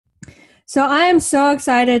So I am so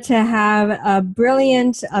excited to have a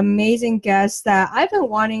brilliant, amazing guest that I've been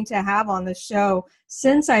wanting to have on the show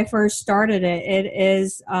since I first started it. It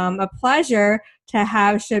is a pleasure to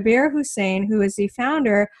have Shabir Hussain, who is the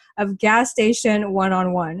founder of Gas Station One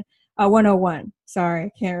on One, 101.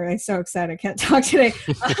 Sorry, can't really, so excited, can't talk today.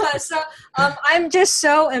 I'm just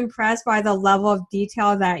so impressed by the level of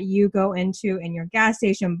detail that you go into in your gas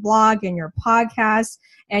station blog and your podcast.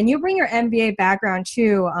 And you bring your MBA background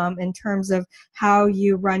too, in terms of how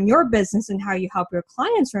you run your business and how you help your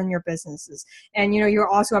clients run your businesses. And you're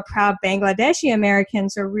also a proud Bangladeshi American,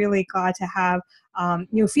 so really glad to have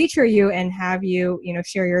feature you and have you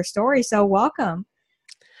share your story. So welcome.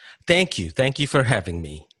 Thank you. Thank you for having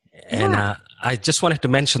me. And Yeah. I just wanted to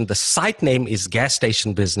mention the site name is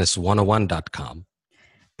gasstationbusiness101.com.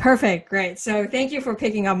 Perfect. Great. So thank you for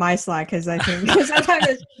picking up my slack because I think sometimes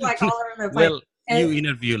it's like all over the place. Well, you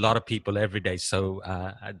interview a lot of people every day, so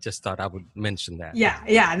I just thought I would mention that.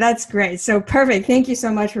 Yeah, that's great. So perfect. Thank you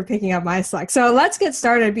so much for picking up my slack. So let's get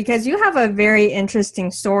started because you have a very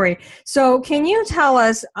interesting story. So can you tell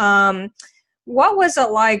us what was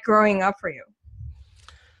it like growing up for you?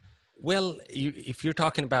 Well, if you're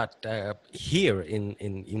talking about here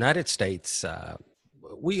in United States,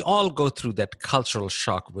 we all go through that cultural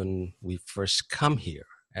shock when we first come here.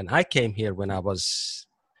 And I came here when I was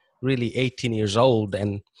really 18 years old,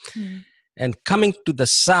 and coming to the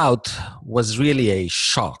South was really a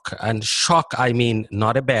shock. And shock, I mean,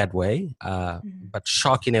 not a bad way, but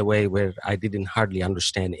shock in a way where I didn't hardly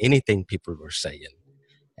understand anything people were saying.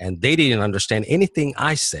 And they didn't understand anything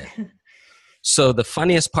I said. So the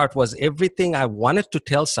funniest part was everything I wanted to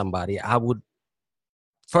tell somebody, I would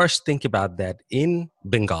first think about that in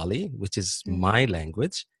Bengali, which is my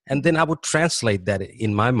language, and then I would translate that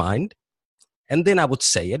in my mind, and then I would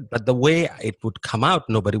say it, but the way it would come out,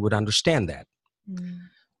 nobody would understand that.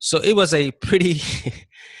 So it was a pretty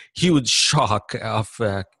huge shock of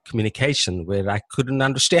communication where I couldn't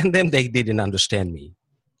understand them, they didn't understand me.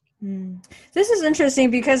 This is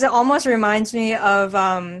interesting because it almost reminds me of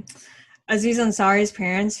Aziz Ansari's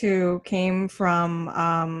parents who came from,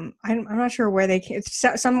 I'm not sure where they came,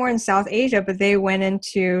 somewhere in South Asia, but they went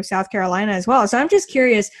into South Carolina as well. So I'm just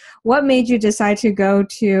curious, what made you decide to go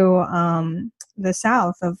to the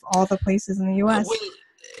South of all the places in the U.S.? Well,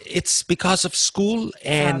 it's because of school.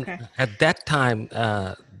 And at that time,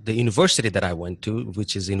 the university that I went to,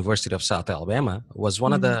 which is University of South Alabama, was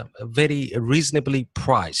one of the very reasonably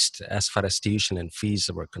priced as far as tuition and fees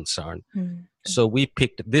were concerned. So we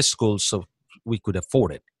picked this school so we could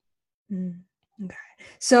afford it. Okay.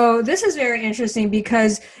 So this is very interesting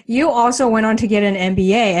because you also went on to get an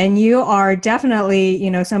MBA and you are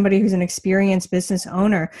definitely, somebody who's an experienced business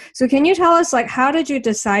owner. So can you tell us, how did you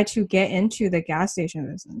decide to get into the gas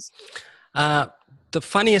station business? The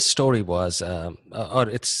funniest story was,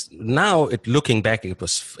 looking back,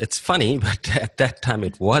 it's funny, but at that time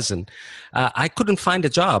it wasn't. I couldn't find a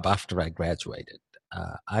job after I graduated.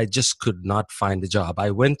 I just could not find a job.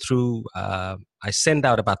 I went through, I sent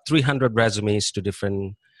out about 300 resumes to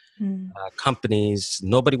different companies.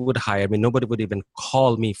 Nobody would hire me. Nobody would even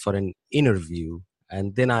call me for an interview.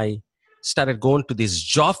 And then I started going to these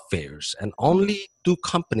job fairs, and only two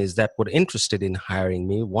companies that were interested in hiring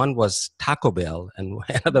me. One was Taco Bell and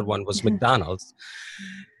another one was McDonald's.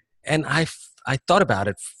 And I thought about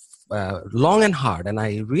it long and hard, and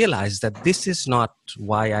I realized that this is not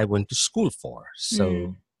why I went to school for.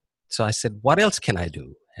 So I said, what else can I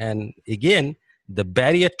do? And again, the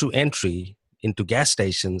barrier to entry into gas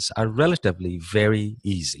stations are relatively very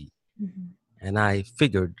easy. And I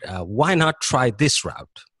figured, why not try this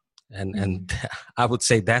route? And I would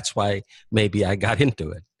say that's why maybe I got into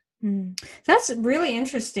it. That's really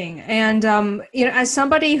interesting. And, as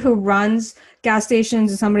somebody who runs gas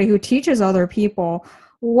stations and somebody who teaches other people,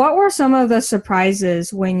 what were some of the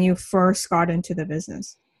surprises when you first got into the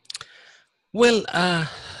business? Well,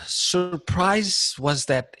 surprise was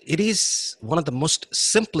that it is one of the most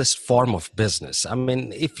simplest form of business. I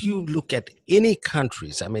mean, if you look at any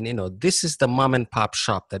countries, I mean, this is the mom and pop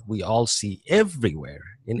shop that we all see everywhere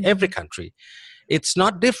in every country. It's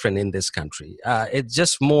not different in this country. It's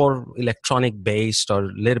just more electronic based or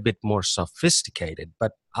a little bit more sophisticated.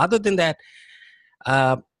 But other than that,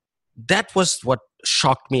 that was what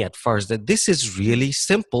shocked me at first, that this is really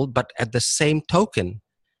simple, but at the same token,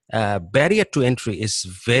 barrier to entry is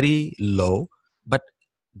very low, but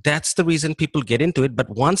that's the reason people get into it. But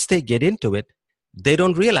once they get into it, they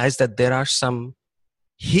don't realize that there are some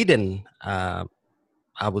hidden, I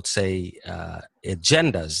would say,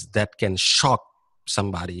 agendas that can shock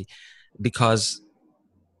somebody, because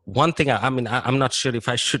one thing, I'm not sure if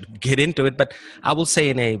I should get into it, but I will say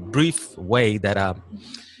in a brief way that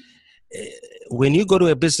when you go to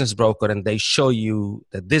a business broker and they show you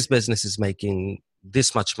that this business is making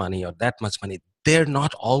this much money or that much money, they're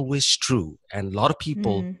not always true. And a lot of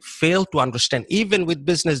people fail to understand, even with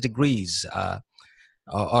business degrees,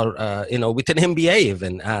 or with an MBA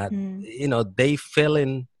even, they fell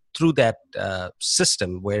in through that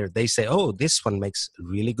system where they say, oh, this one makes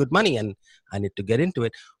really good money and I need to get into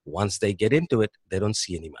it. Once they get into it, they don't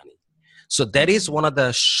see any money. So that is one of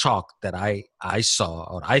the shock that I saw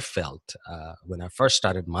or I felt when I first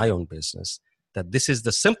started my own business, that this is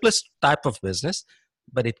the simplest type of business,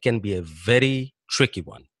 but it can be a very tricky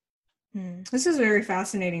one. This is very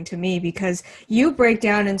fascinating to me because you break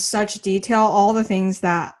down in such detail all the things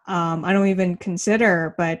that I don't even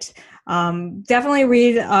consider, but definitely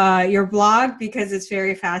read your blog because it's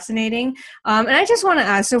very fascinating. And I just want to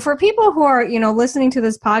ask, so for people who are, listening to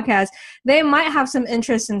this podcast, they might have some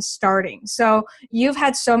interest in starting. So you've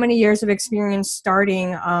had so many years of experience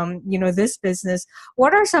starting, this business.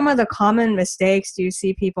 What are some of the common mistakes do you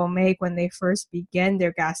see people make when they first begin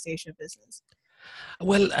their gas station business?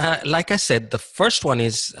 Well, like I said, the first one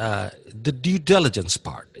is the due diligence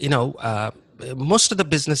part. Most of the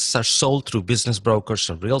businesses are sold through business brokers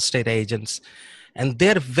or real estate agents, and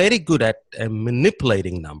they're very good at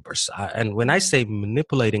manipulating numbers. And when I say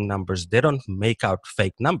manipulating numbers, they don't make out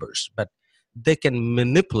fake numbers, but they can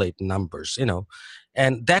manipulate numbers,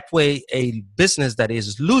 and that way a business that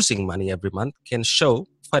is losing money every month can show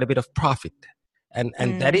quite a bit of profit. And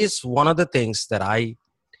that is one of the things that I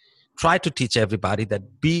try to teach everybody,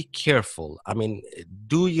 that be careful.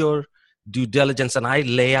 Do your due diligence, and I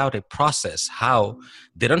lay out a process how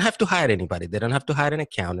they don't have to hire anybody. They don't have to hire an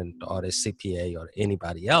accountant or a CPA or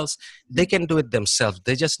anybody else. They can do it themselves.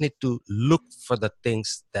 They just need to look for the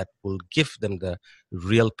things that will give them the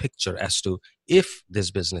real picture as to if this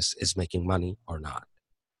business is making money or not.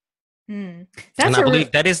 And I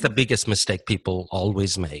believe that is the biggest mistake people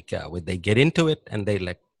always make when they get into it and they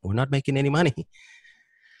like, we're not making any money.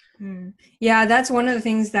 Yeah, that's one of the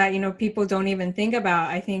things that, people don't even think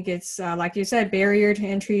about. I think it's, like you said, barrier to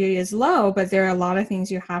entry is low, but there are a lot of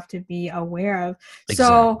things you have to be aware of. Exactly.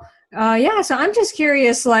 So, so I'm just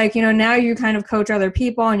curious, now you kind of coach other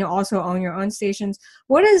people and you also own your own stations.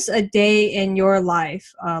 What does a day in your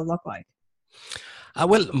life look like?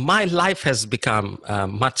 Well, my life has become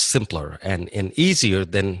much simpler and easier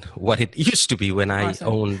than what it used to be when I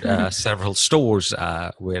owned several stores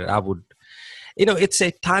where I would, it's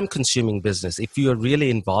a time-consuming business. If you're really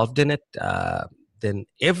involved in it, then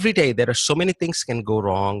every day there are so many things can go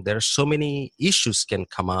wrong. There are so many issues can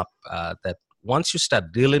come up that once you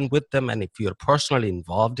start dealing with them, and if you're personally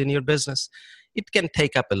involved in your business, it can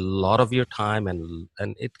take up a lot of your time and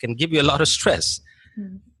it can give you a lot of stress.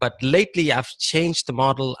 But lately, I've changed the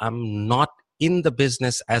model. I'm not in the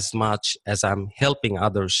business as much as I'm helping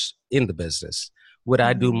others in the business, where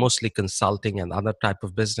I do mostly consulting and other type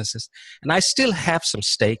of businesses. And I still have some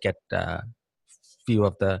stake at a few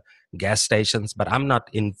of the gas stations, but I'm not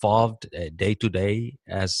involved day to day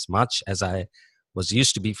as much as I was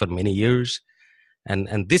used to be for many years.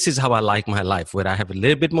 And this is how I like my life, where I have a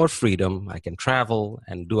little bit more freedom. I can travel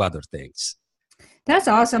and do other things. That's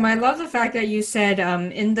awesome. I love the fact that you said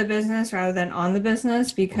in the business rather than on the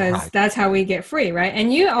business, because that's how we get free, right?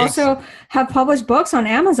 And you also have published books on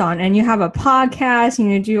Amazon, and you have a podcast,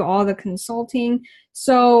 and you do all the consulting.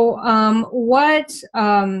 So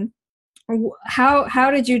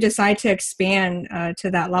how did you decide to expand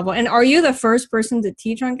to that level? And are you the first person to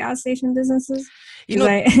teach on gas station businesses?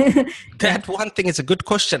 That one thing is a good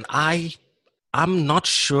question. I'm not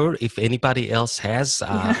sure if anybody else has.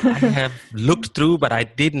 I have looked through, but I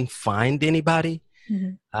didn't find anybody.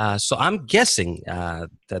 So I'm guessing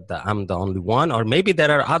that I'm the only one, or maybe there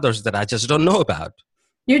are others that I just don't know about.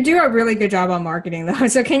 You do a really good job on marketing, though.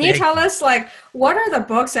 So can you tell us, what are the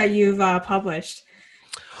books that you've published?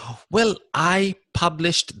 Well,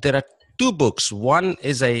 there are two books. One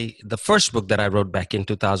is the first book that I wrote back in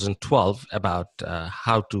 2012 about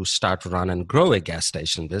how to start, run, and grow a gas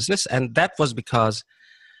station business. And that was because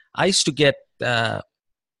I used to get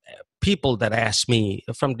people that asked me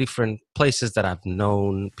from different places that I've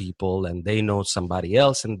known people, and they know somebody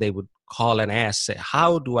else, and they would call and ask, say,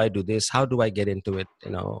 how do I do this? How do I get into it?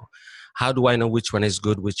 How do I know which one is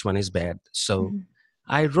good, which one is bad? So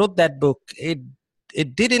I wrote that book.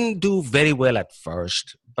 It didn't do very well at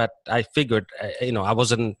first, but I figured, I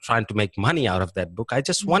wasn't trying to make money out of that book. I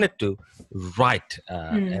just wanted to write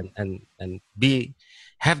and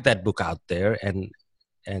have that book out there.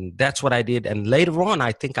 And that's what I did. And later on,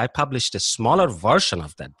 I think I published a smaller version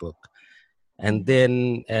of that book. And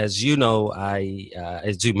then, as you know,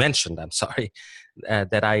 as you mentioned, I'm sorry,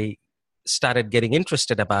 that I started getting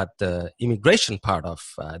interested about the immigration part of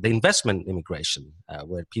the investment immigration,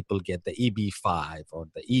 where people get the EB-5 or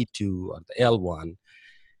the E-2 or the L-1.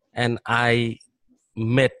 And I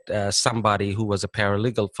met somebody who was a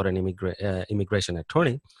paralegal for an immigration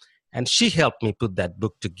attorney, and she helped me put that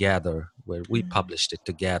book together, where we published it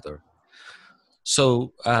together.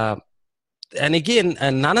 So, and again,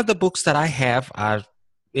 none of the books that I have are,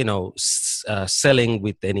 selling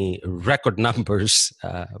with any record numbers.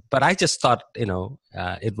 But I just thought,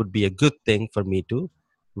 it would be a good thing for me to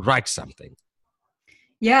write something.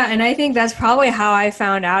 Yeah, and I think that's probably how I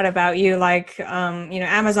found out about you. Like,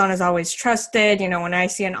 Amazon is always trusted. When I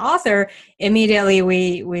see an author, immediately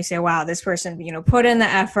we say, wow, this person, put in the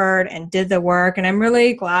effort and did the work. And I'm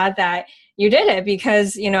really glad that you did it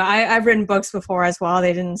because, I've written books before as well.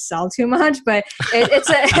 They didn't sell too much, but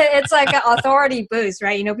it's like an authority boost,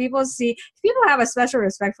 right? People have a special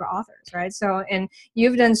respect for authors, right? So, and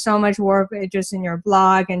you've done so much work just in your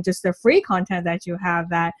blog and just the free content that you have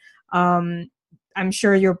that, I'm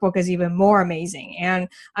sure your book is even more amazing. And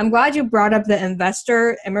I'm glad you brought up the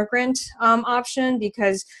investor immigrant option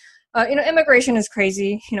because, immigration is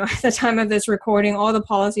crazy. At the time of this recording, all the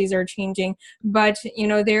policies are changing. But,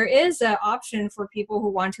 there is an option for people who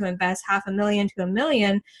want to invest $500,000 to $1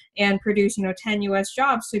 million and produce, 10 U.S.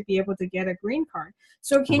 jobs to be able to get a green card.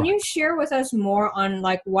 So can you share with us more on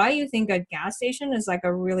why you think a gas station is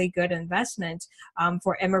a really good investment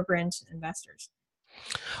for immigrant investors?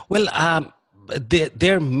 Well,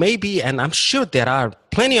 there may be, and I'm sure there are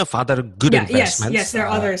plenty of other good investments. Yes, there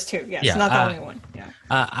are others too. Yes, not the only one. Yeah.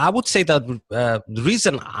 I would say that the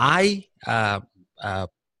reason I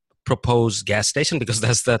propose gas station, because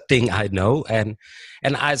that's the thing I know, and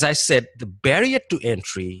as I said, the barrier to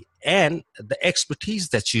entry and the expertise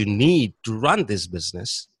that you need to run this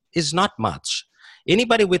business is not much.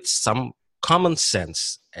 Anybody with some common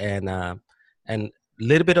sense and a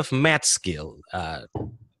little bit of math skill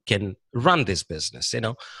can run this business.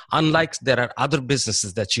 Unlike there are other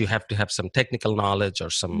businesses that you have to have some technical knowledge or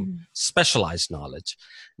some specialized knowledge.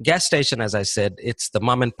 Gas station, as I said, it's the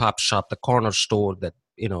mom and pop shop, the corner store that,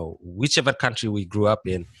 whichever country we grew up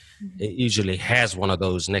in, it usually has one of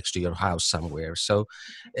those next to your house somewhere. So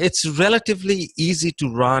it's relatively easy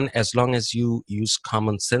to run as long as you use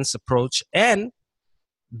common sense approach, and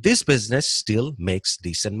this business still makes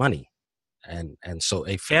decent money. And so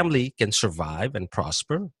a family can survive and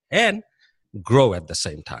prosper and grow at the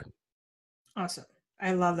same time. Awesome.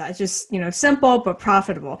 I love that. It's just, simple but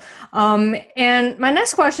profitable. And my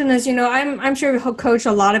next question is, I'm sure you coach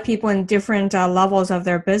a lot of people in different levels of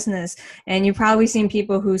their business, and you've probably seen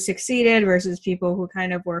people who succeeded versus people who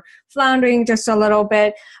kind of were floundering just a little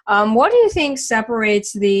bit. What do you think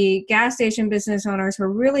separates the gas station business owners who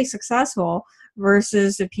are really successful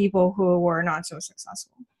versus the people who were not so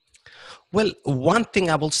successful? Well, one thing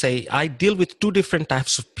I will say, I deal with two different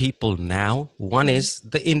types of people now. One is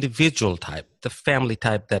the individual type, the family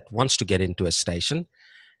type that wants to get into a station,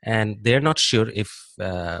 and they're not sure if,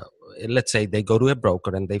 let's say they go to a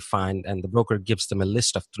broker and they find, and the broker gives them a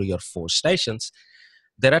list of 3 or 4 stations.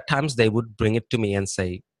 There are times they would bring it to me and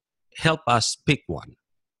say, help us pick one.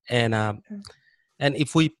 And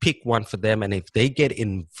if we pick one for them, and if they get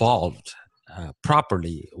involved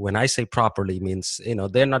properly, when I say properly means,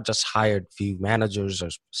 they're not just hired few managers or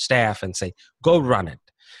staff and say, go run it.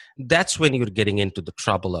 That's when you're getting into the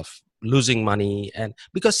trouble of losing money. And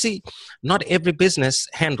because see, not every business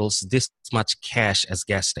handles this much cash as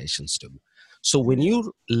gas stations do. So when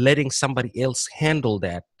you're letting somebody else handle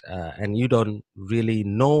that, and you don't really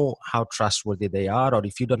know how trustworthy they are, or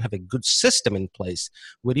if you don't have a good system in place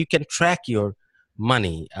where you can track your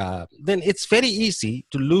money, then it's very easy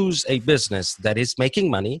to lose a business that is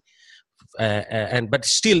making money, but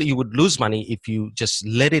still you would lose money if you just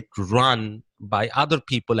let it run by other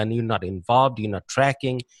people and you're not involved, you're not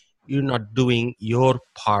tracking, you're not doing your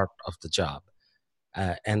part of the job.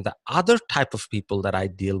 And the other type of people that I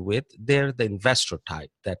deal with, they're the investor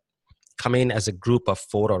type that come in as a group of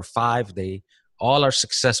 4 or 5. They all are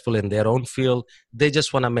successful in their own field. They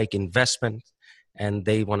just want to make investments, and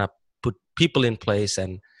they want to put people in place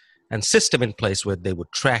and system in place where they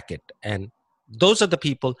would track it. And those are the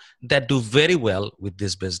people that do very well with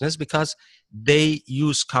this business because they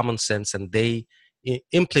use common sense and they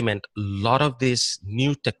implement a lot of this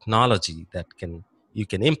new technology that you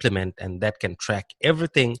can implement, and that can track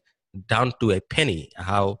everything down to a penny,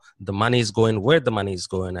 how the money is going, where the money is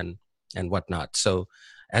going, and whatnot. So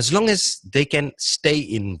as long as they can stay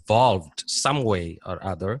involved some way or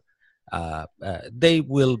other, they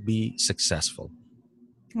will be successful.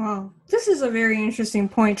 Wow, this is a very interesting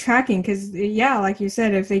point, tracking, because yeah, like you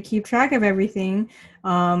said, if they keep track of everything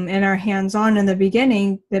and are hands-on in the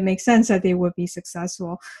beginning, that makes sense that they would be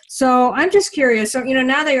successful. So I'm just curious. So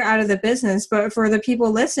now that you're out of the business, but for the people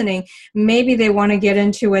listening, maybe they want to get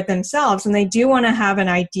into it themselves, and they do want to have an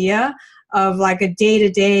idea of like a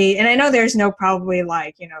day-to-day. And I know there's no probably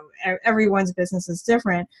like everyone's business is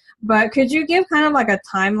different, but could you give kind of like a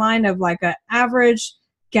timeline of like an average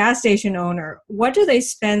gas station owner? What do they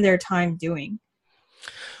spend their time doing?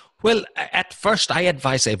 Well, at first, I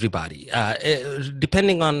advise everybody,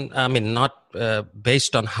 depending on, I mean, not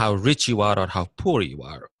based on how rich you are or how poor you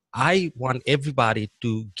are. I want everybody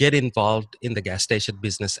to get involved in the gas station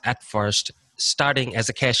business at first, starting as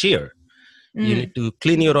a cashier. You Mm. need to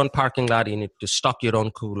clean your own parking lot, you need to stock your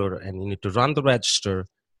own cooler, and you need to run the register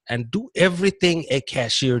and do everything a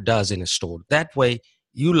cashier does in a store. That way,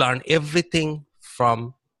 you learn everything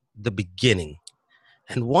from the beginning.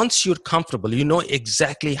 And once you're comfortable, you know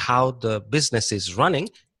exactly how the business is running,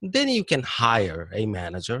 then you can hire a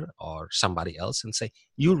manager or somebody else and say,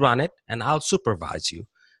 you run it and I'll supervise you.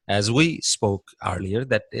 As we spoke earlier,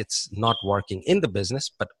 that it's not working in the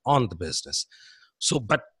business, but on the business. So,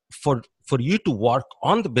 but for you to work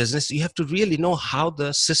on the business, you have to really know how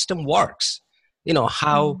the system works.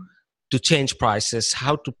 How Mm. to change prices,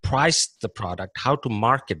 how to price the product, how to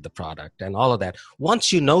market the product, and all of that.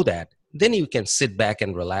 Once you know that, then you can sit back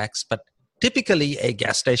and relax. But typically, a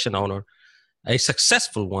gas station owner, a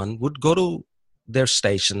successful one, would go to their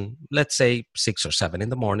station, let's say 6 or 7 in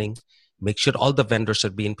the morning, make sure all the vendors are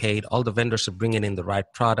being paid, all the vendors are bringing in the right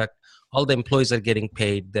product, all the employees are getting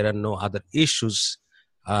paid, there are no other issues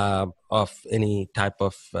of any type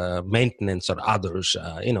of maintenance or others.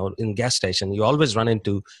 In gas station, you always run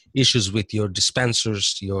into issues with your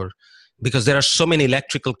dispensers, because there are so many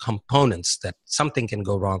electrical components that something can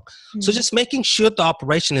go wrong. So Mm. just making sure the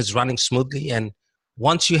operation is running smoothly, and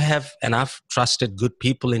once you have enough trusted good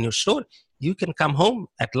people in your store, you can come home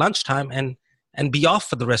at lunchtime and be off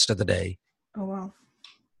for the rest of the day. Oh, wow.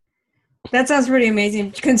 That sounds pretty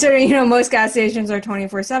amazing considering, most gas stations are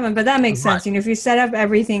 24/7, but that makes Right. sense. If you set up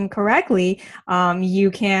everything correctly,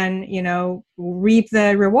 you can, reap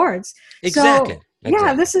the rewards. So, Exactly. yeah,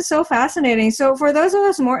 Exactly. this is so fascinating. So, for those of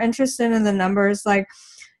us more interested in the numbers, like,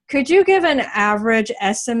 could you give an average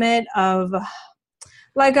estimate of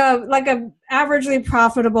like a averagely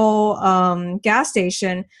profitable gas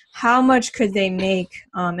station? How much could they make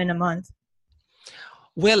in a month?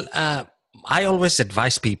 Well, I always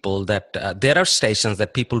advise people that there are stations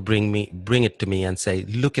that people bring it to me and say,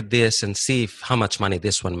 look at this and see how much money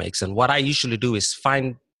this one makes. And what I usually do is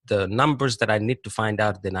find the numbers that I need to find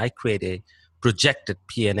out. Then I create a projected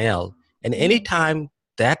P&L. And Mm. anytime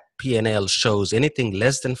that P&L shows anything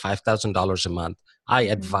less than $5,000 a month, I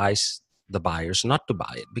Mhm. advise the buyers not to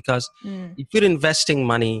buy it, because Mm. if you're investing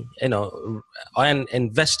money, and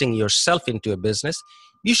investing yourself into a business,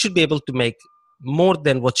 you should be able to make more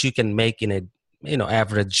than what you can make in a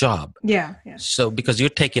average job. Yeah, yeah. So because you're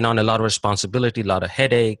taking on a lot of responsibility, a lot of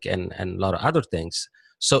headache, and a lot of other things.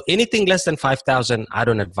 So anything less than 5,000, I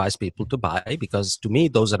don't advise people to buy, because to me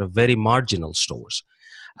those are very marginal stores.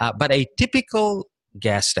 But a typical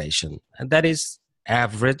gas station, and that is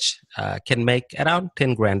average, can make around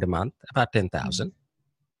 10 grand a month, about 10,000.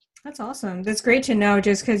 That's awesome. That's great to know,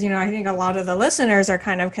 just because, I think a lot of the listeners are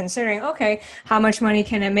kind of considering, okay, how much money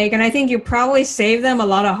can it make? And I think you probably save them a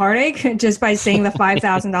lot of heartache just by saying the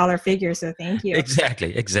 $5,000 figure. So thank you.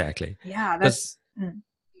 Exactly. Yeah, Because that's,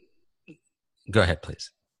 go ahead,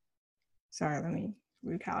 please. sorry, let me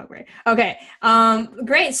recalibrate. Okay.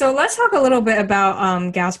 Great. So let's talk a little bit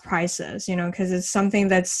about gas prices, because it's something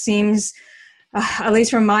that seems, at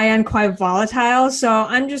least from my end, quite volatile. So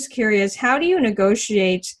I'm just curious, how do you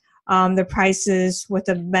negotiate the prices with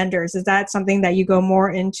the vendors? Is that something that you go more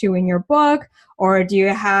into in your book, or do you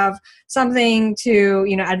have something to,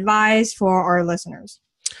 advise for our listeners?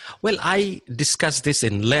 Well, I discussed this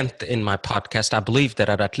in length in my podcast. I believe there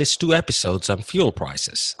are at least 2 episodes on fuel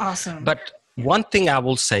prices. Awesome. But Yeah. one thing I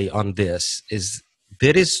will say on this is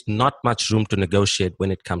there is not much room to negotiate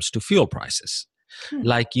when it comes to fuel prices. Hmm.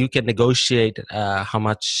 Like, you can negotiate how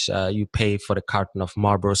much you pay for a carton of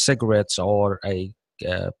Marlboro cigarettes, or a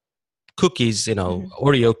cookies, Mhm.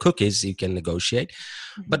 Oreo cookies, you can negotiate.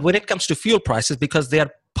 But Mhm. when it comes to fuel prices, because they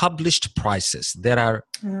are published prices, there are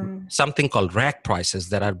Um, something called rack prices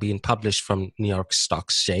that are being published from New York Stock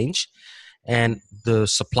Exchange. And the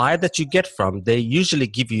supply that you get from, they usually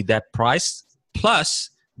give you that price,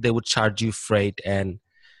 plus they would charge you freight and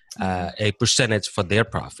mhm. a percentage for their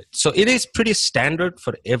profit. So it is pretty standard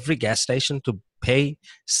for every gas station to pay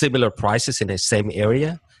similar prices in the same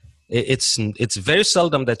area. It's very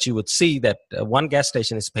seldom that you would see that one gas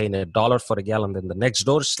station is paying $1 for a gallon, then the next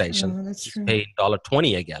door station that's is true. paying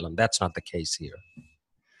 $1.20 a gallon. That's not the case here.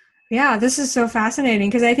 Yeah, this is so fascinating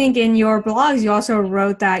because I think in your blogs you also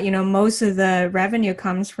wrote that most of the revenue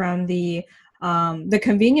comes from the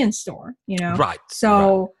convenience store. Right.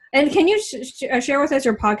 So, right. And can you share with us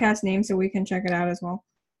your podcast name so we can check it out as well?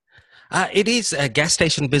 It is a Gas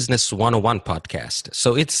Station Business 101 podcast.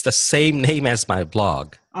 So it's the same name as my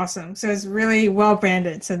blog. Awesome. So it's really well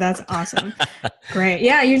branded. So that's awesome. Great.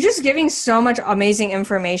 Yeah, you're just giving so much amazing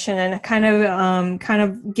information and kind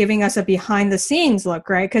of giving us a behind the scenes look,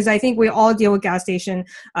 right? Because I think we all deal with gas station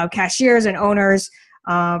cashiers and owners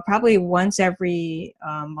probably once every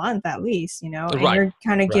month at least, and you're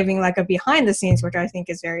kind of giving like a behind the scenes, which I think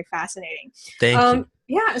is very fascinating. Thank you.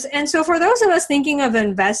 Yeah. And so for those of us thinking of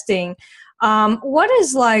investing, what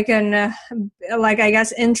is like I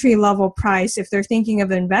guess entry level price if they're thinking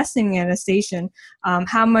of investing in a station?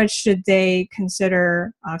 How much should they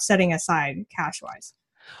consider setting aside cash wise?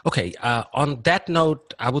 Okay. On that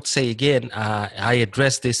note, I would say again, I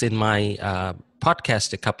addressed this in my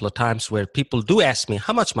podcast a couple of times where people do ask me,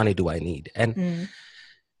 how much money do I need? And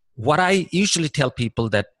what I usually tell people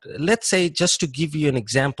that, let's say, just to give you an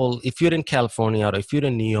example, if you're in California or if you're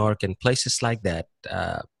in New York and places like that,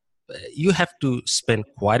 you have to spend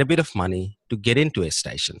quite a bit of money to get into a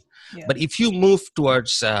station. Yeah. But if you move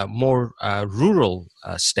towards more rural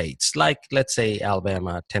states, like let's say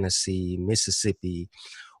Alabama, Tennessee, Mississippi,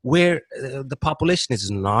 where the population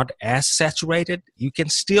is not as saturated, you can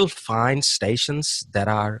still find stations that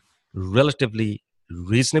are relatively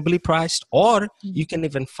reasonably priced, or you can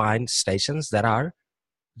even find stations that are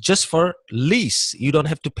just for lease. You don't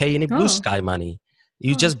have to pay any blue sky money.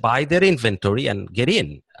 You just buy their inventory and get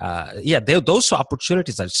in. Those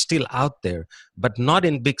opportunities are still out there, but not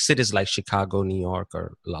in big cities like Chicago, New York,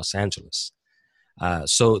 or Los Angeles.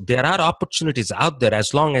 So there are opportunities out there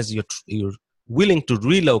as long as you're willing to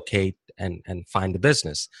relocate and find a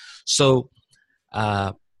business. So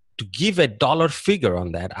to give a dollar figure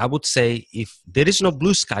on that, I would say if there is no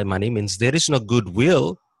blue sky money, means there is no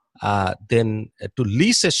goodwill, then to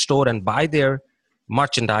lease a store and buy their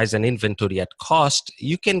merchandise and inventory at cost,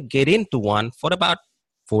 you can get into one for about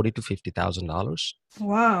 $40,000 to $50,000.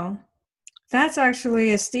 Wow. That's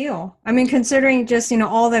actually a steal. I mean, considering just,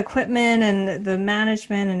 all the equipment and the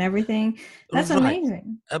management and everything, that's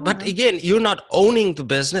amazing. But again, you're not owning the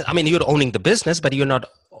business. I mean, you're owning the business, but you're not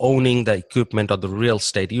owning the equipment or the real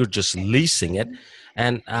estate. You're just leasing it.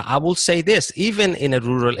 And I will say this, even in a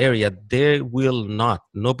rural area,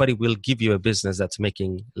 nobody will give you a business that's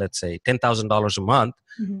making, let's say, $10,000 a month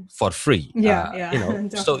for free.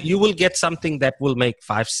 So you will get something that will make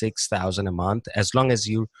 $5,000, $6,000 a month, as long as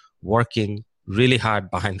you're working really hard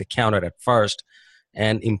behind the counter at first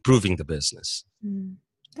and improving the business.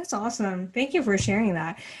 That's awesome. Thank you for sharing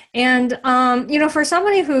that. And, for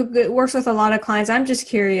somebody who works with a lot of clients, I'm just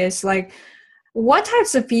curious, like, what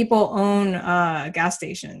types of people own gas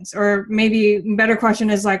stations? Or maybe better question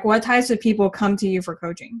is like, what types of people come to you for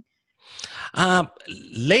coaching?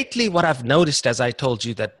 Lately, what I've noticed, as I told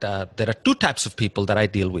you, that there are two types of people that I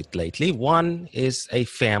deal with lately. One is a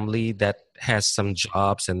family that has some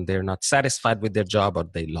jobs and they're not satisfied with their job, or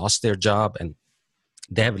they lost their job and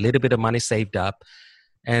they have a little bit of money saved up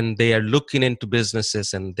and they are looking into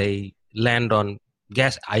businesses and they land on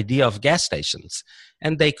idea of gas stations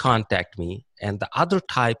and they contact me. And the other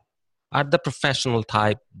type are the professional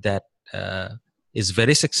type that is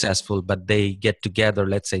very successful, but they get together,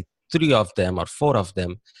 let's say 3 of them or 4 of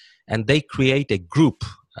them, and they create a group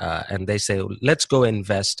and they say, let's go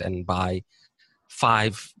invest and buy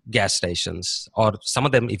 5 gas stations, or some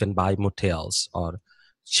of them even buy motels or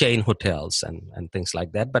chain hotels and things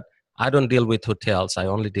like that. But I don't deal with hotels. I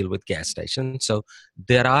only deal with gas stations. So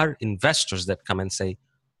there are investors that come and say,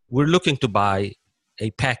 we're looking to buy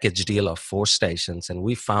a package deal of 4 stations and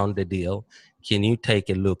we found a deal. Can you take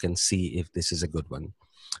a look and see if this is a good one?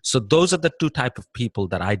 So those are the 2 type of people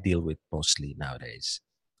that I deal with mostly nowadays.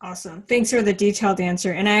 Awesome. Thanks for the detailed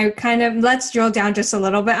answer. And let's drill down just a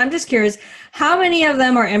little bit. I'm just curious, how many of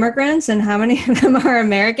them are immigrants and how many of them are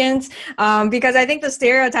Americans? Because I think the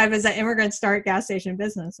stereotype is that immigrants start gas station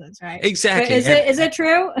businesses, right? Exactly. Is it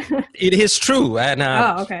true? It is true. And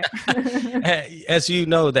okay. As you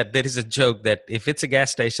know, that there is a joke that if it's a gas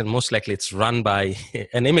station, most likely it's run by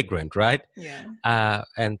an immigrant, right? Yeah.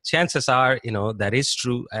 And chances are, that is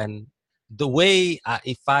true. And the way,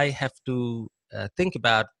 if I have to think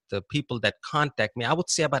about the people that contact me, I would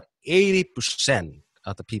say about 80%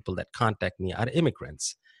 of the people that contact me are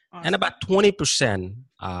immigrants. Awesome. And about 20%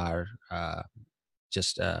 are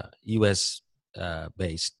just U.S.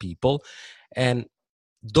 based people. And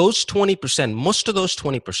those 20%, most of those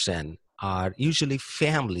 20% are usually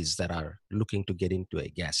families that are looking to get into a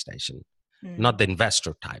gas station, not the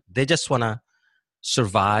investor type. They just want to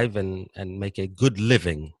survive and make a good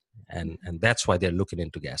living. And that's why they're looking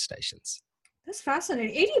into gas stations. That's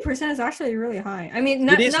fascinating. 80% is actually really high. I mean,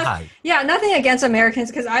 It is high. Yeah, nothing against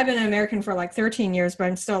Americans, because I've been an American for like 13 years, but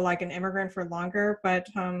I'm still like an immigrant for longer. But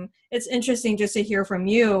it's interesting just to hear from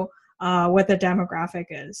you what the demographic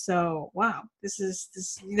is. So, wow,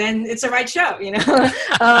 then it's the right show, you know.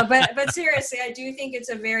 But seriously, I do think it's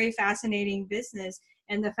a very fascinating business.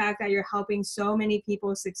 And the fact that you're helping so many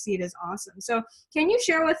people succeed is awesome. So can you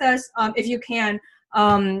share with us, if you can,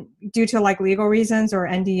 due to like legal reasons or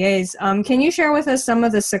NDAs, can you share with us some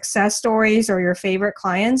of the success stories or your favorite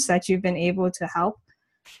clients that you've been able to help?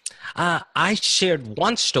 I shared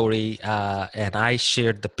one story, and I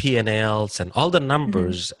shared the P&Ls and all the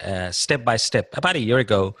numbers step by step. About a year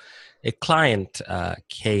ago, a client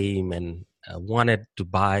came and wanted to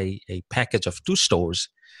buy a package of 2 stores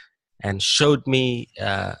and showed me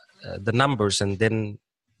the numbers. And then,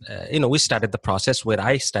 we started the process where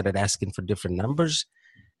I started asking for different numbers.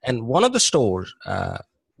 And one of the stores,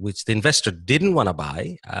 which the investor didn't want to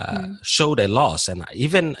buy, showed a loss. And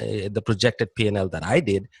even the projected P&L that I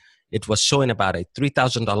did, it was showing about a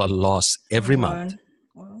 $3,000 loss every month.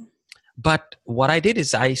 Wow. But what I did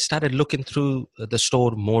is I started looking through the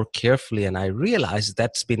store more carefully, and I realized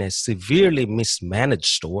that's been a severely mismanaged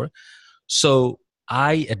store. So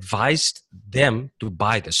I advised them to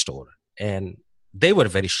buy the store, and they were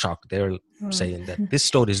very shocked. They were saying that this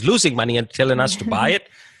store is losing money and telling us to buy it.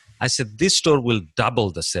 I said, this store will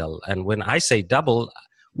double the sale. And when I say double,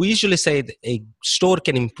 we usually say a store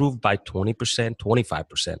can improve by 20%,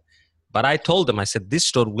 25%. But I told them, I said, this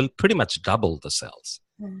store will pretty much double the sales.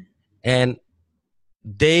 And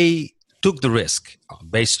they took the risk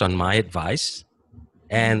based on my advice,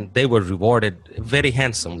 and they were rewarded very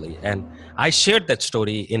handsomely. And I shared that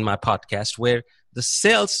story in my podcast where the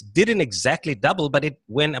sales didn't exactly double, but it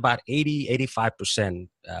went about 85%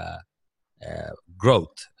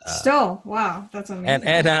 growth. Still, wow, that's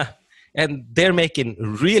amazing. And they're making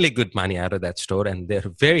really good money out of that store, and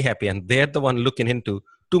they're very happy. And they're the one looking into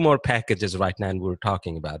 2 more packages right now, and we're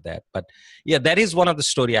talking about that. But yeah, that is one of the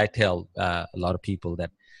story I tell a lot of people,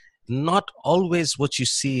 that not always what you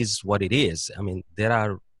see is what it is. I mean, there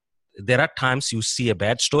are times you see a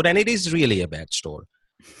bad store and it is really a bad store.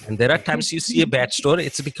 And there are times you see a bad store,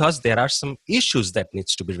 it's because there are some issues that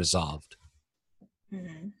needs to be resolved.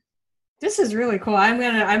 Mm-hmm. This is really cool.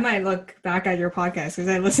 I might look back at your podcast because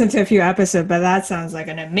I listened to a few episodes, but that sounds like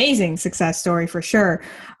an amazing success story for sure.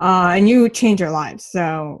 And you change your lives.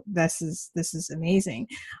 So this is amazing.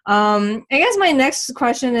 I guess my next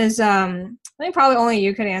question is, I think probably only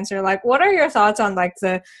you could answer, like, what are your thoughts on like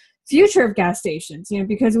the future of gas stations?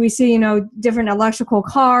 Because we see, different electrical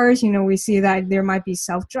cars, we see that there might be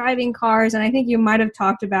self-driving cars. And I think you might have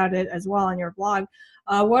talked about it as well on your blog.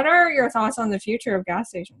 What are your thoughts on the future of gas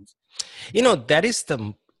stations? That is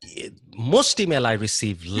the most email I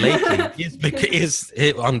received lately is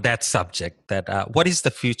on that subject, that what is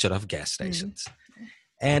the future of gas stations?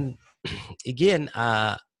 And again,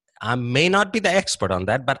 I may not be the expert on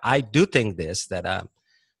that, but I do think that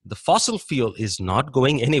the fossil fuel is not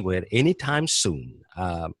going anywhere anytime soon.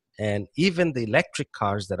 And even the electric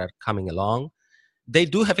cars that are coming along, they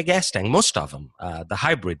do have a gas tank. Most of them, the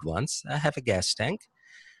hybrid ones, have a gas tank.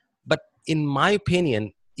 But in my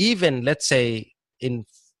opinion, even let's say in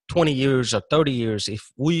 20 years or 30 years,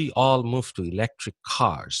 if we all move to electric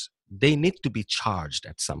cars, they need to be charged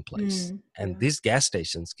at some place. And these gas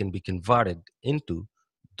stations can be converted into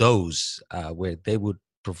those where they would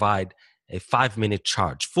provide a 5-minute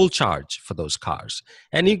charge, full charge for those cars.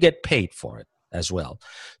 And you get paid for it as well.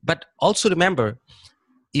 But also remember,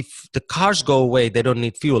 if the cars go away, they don't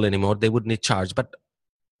need fuel anymore, they would need charge. But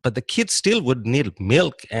the kids still would need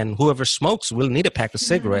milk, and whoever smokes will need a pack of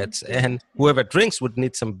cigarettes, and whoever drinks would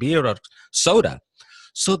need some beer or soda.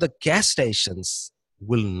 So the gas stations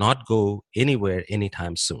will not go anywhere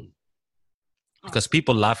anytime soon because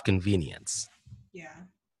people love convenience. Yeah,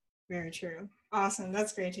 very true. Awesome.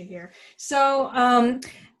 That's great to hear. So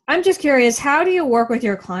I'm just curious, how do you work with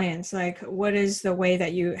your clients? Like, what is the way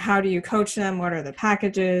that how do you coach them? What are the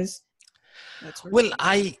packages? Well,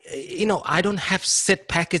 I don't have set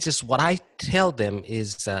packages. What I tell them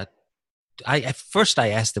is at first I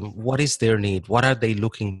ask them, what is their need? What are they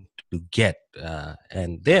looking to get?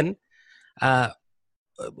 And then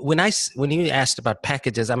when you asked about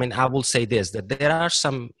packages, I mean, I will say this, that there are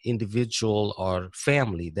some individual or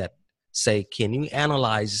family that say, can you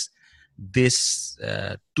analyze this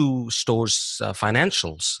two stores'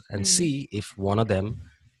 financials and see if one of them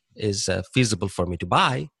is feasible for me to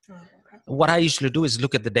buy. What I usually do is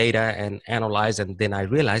look at the data and analyze, and then I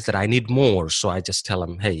realize that I need more. So I just tell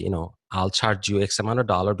them, hey, I'll charge you X amount of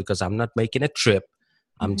dollar because I'm not making a trip.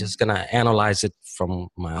 I'm just going to analyze it from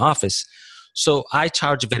my office. So I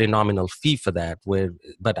charge a very nominal fee for that,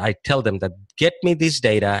 but I tell them that get me this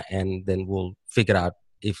data and then we'll figure out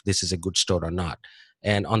if this is a good store or not.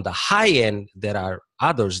 And on the high end, there are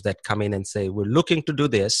others that come in and say, we're looking to do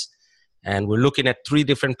this, and we're looking at 3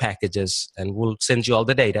 different packages, and we'll send you all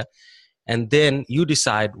the data. And then you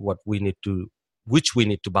decide which we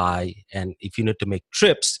need to buy. And if you need to make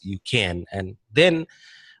trips, you can. And then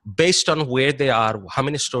based on where they are, how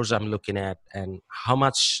many stores I'm looking at, and how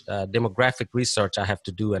much demographic research I have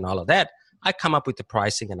to do and all of that, I come up with the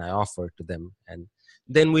pricing and I offer it to them. And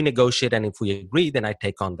then we negotiate. And if we agree, then I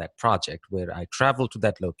take on that project where I travel to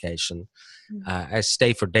that location. I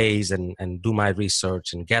stay for days and do my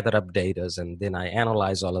research and gather up data. And then I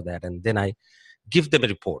analyze all of that. And then I give them a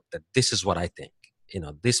report that this is what I think.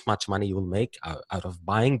 This much money you will make out of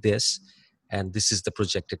buying this. And this is the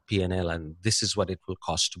projected P&L, and this is what it will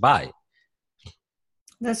cost to buy.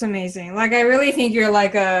 That's amazing. Like, I really think you're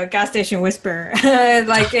like a gas station whisperer.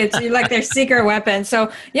 Like it's like their secret weapon.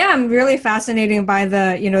 So yeah, I'm really fascinated by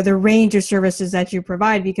the range of services that you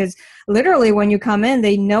provide, because literally when you come in,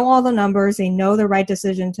 they know all the numbers, they know the right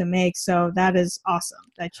decision to make. So that is awesome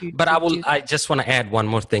that you. But I just want to add one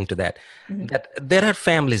more thing to that. That there are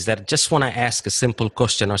families that just want to ask a simple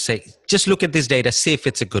question or say, just look at this data, see if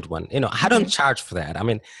it's a good one. I don't charge for that. I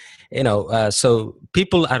mean, so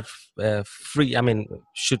people are free. I mean,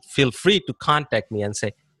 should feel free to contact me and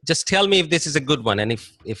say, just tell me if this is a good one. And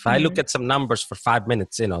if I look at some numbers for 5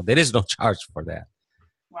 minutes, there is no charge for that.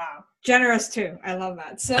 Wow. Generous too. I love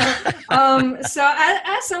that. So, so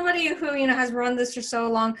as somebody who, has run this for so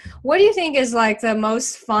long, what do you think is like the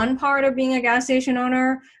most fun part of being a gas station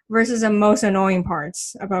owner versus the most annoying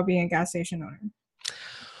parts about being a gas station owner?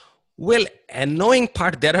 Well, annoying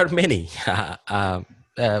part, there are many.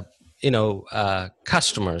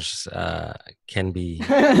 Customers can be.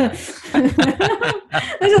 Let's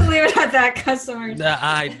just leave it at that. Customers.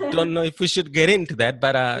 I don't know if we should get into that,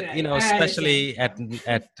 but especially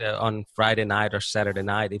on Friday night or Saturday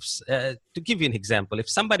night. If to give you an example, if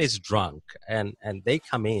somebody is drunk and they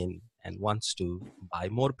come in and wants to buy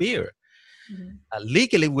more beer,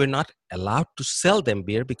 legally we're not allowed to sell them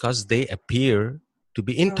beer because they appear to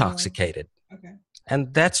be intoxicated. Okay.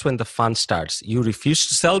 And that's when the fun starts. You refuse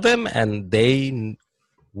to sell them and they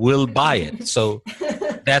will buy it. So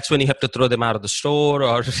that's when you have to throw them out of the store,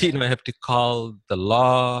 or have to call the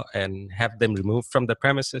law and have them removed from the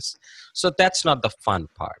premises. So that's not the fun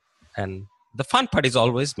part. And the fun part is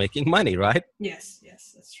always making money, right? Yes,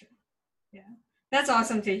 that's true. Yeah. That's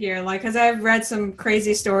awesome to hear. Like, because I've read some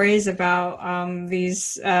crazy stories about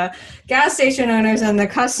these gas station owners and the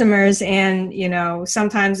customers, and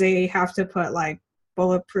sometimes they have to put like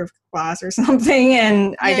bulletproof glass or something,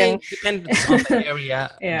 and it depends on the area.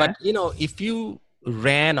 But if you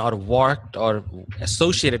ran or worked or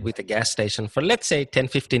associated with a gas station for, let's say,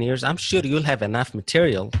 10-15 years, I'm sure you'll have enough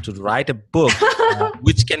material to write a book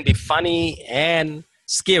which can be funny and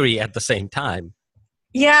scary at the same time.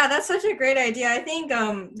 Yeah, that's such a great idea. I think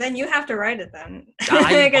then you have to write it then.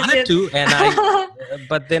 I wanted to,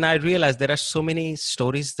 but then I realized there are so many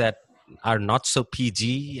stories that are not so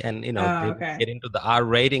PG, and they get into the R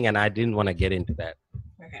rating, and I didn't want to get into that.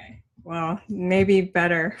 Okay. Well, maybe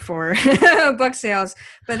better for book sales,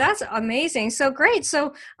 but that's amazing. So great.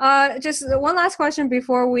 So just one last question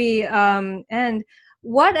before we end.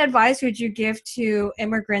 What advice would you give to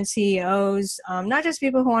immigrant CEOs, not just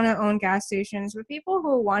people who want to own gas stations, but people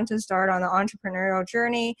who want to start on the entrepreneurial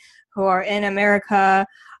journey, who are in America?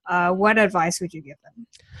 What advice would you give them?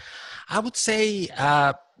 I would say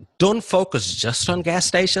don't focus just on gas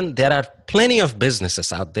station. There are plenty of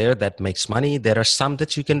businesses out there that makes money. There are some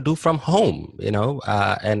that you can do from home,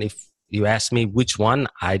 and if you ask me which one,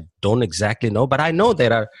 I don't exactly know, but I know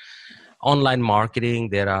there are online marketing,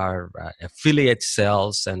 there are affiliate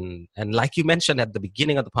sales, and like you mentioned at the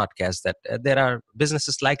beginning of the podcast, that there are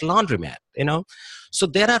businesses like laundromat, so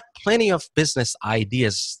there are plenty of business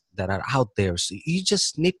ideas that are out there. So you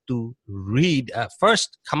just need to read,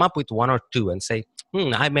 first come up with one or two and say,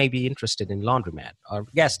 I may be interested in laundromat or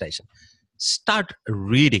gas station. Start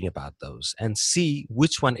reading about those and see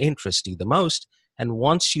which one interests you the most. And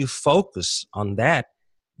once you focus on that,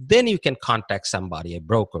 then you can contact somebody, a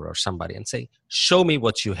broker or somebody, and say, show me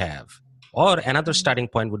what you have. Or another starting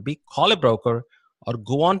point would be call a broker or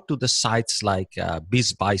go on to the sites like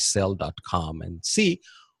bizbuysell.com and see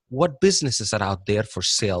what businesses are out there for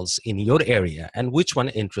sales in your area and which one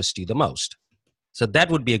interests you the most. So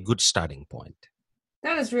that would be a good starting point.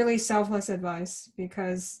 That is really selfless advice,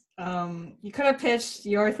 because you could have pitched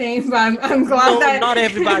your thing, but I'm glad that not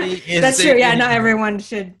everybody is. That's true. Yeah, not everyone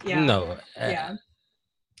should. Yeah. No. Yeah.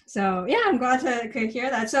 So yeah, I'm glad to hear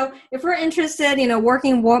that. So if we're interested,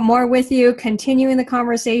 working more with you, continuing the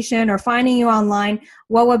conversation, or finding you online,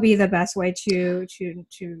 what would be the best way to do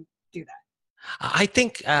that? I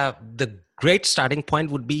think the great starting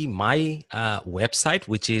point would be my website,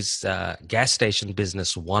 which is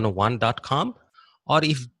gasstationbusiness101.com. Or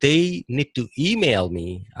if they need to email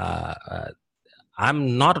me,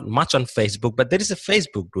 I'm not much on Facebook, but there is a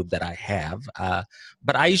Facebook group that I have.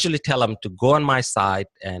 But I usually tell them to go on my site,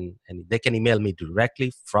 and they can email me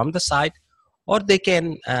directly from the site, or they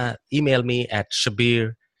can email me at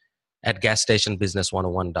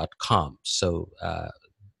shabir@gasstationbusiness101.com. So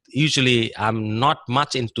usually I'm not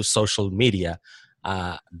much into social media.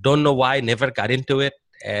 Don't know why, never got into it.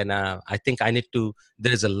 And I think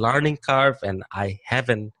there is a learning curve, and I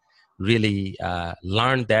haven't really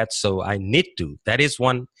learned that. So I need to. That is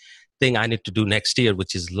one thing I need to do next year,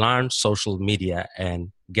 which is learn social media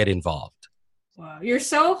and get involved. Wow, you're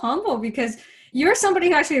so humble, because you're somebody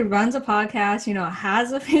who actually runs a podcast,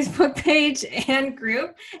 has a Facebook page and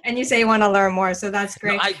group, and you say you want to learn more. So that's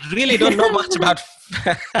great. No, I really don't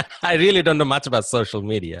know much about social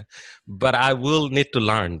media, but I will need to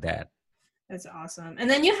learn that. That's awesome. And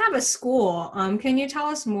then you have a school. Can you tell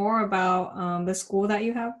us more about the school that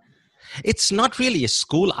you have? It's not really a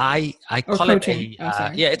school. I call coaching.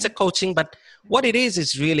 It's a coaching, but what it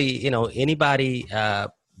is really, anybody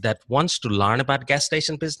that wants to learn about gas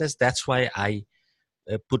station business. That's why I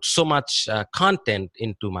put so much content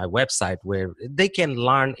into my website, where they can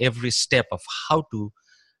learn every step of how to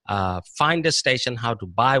find a station, how to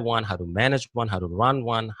buy one, how to manage one, how to run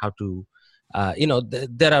one, how to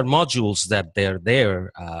there are modules that they're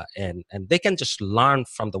there, and they can just learn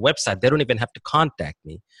from the website. They don't even have to contact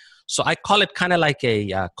me. So I call it kind of like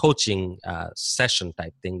a coaching session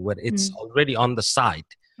type thing, where it's already on the site.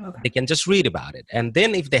 Okay. They can just read about it. And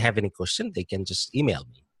then if they have any question, they can just email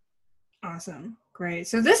me. Awesome. Great.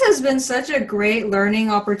 So this has been such a great learning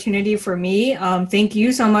opportunity for me. Thank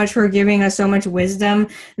you so much for giving us so much wisdom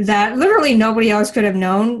that literally nobody else could have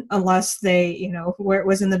known, unless they,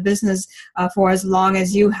 was in the business for as long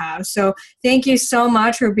as you have. So thank you so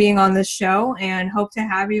much for being on this show, and hope to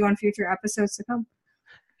have you on future episodes to come.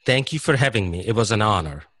 Thank you for having me. It was an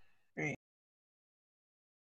honor.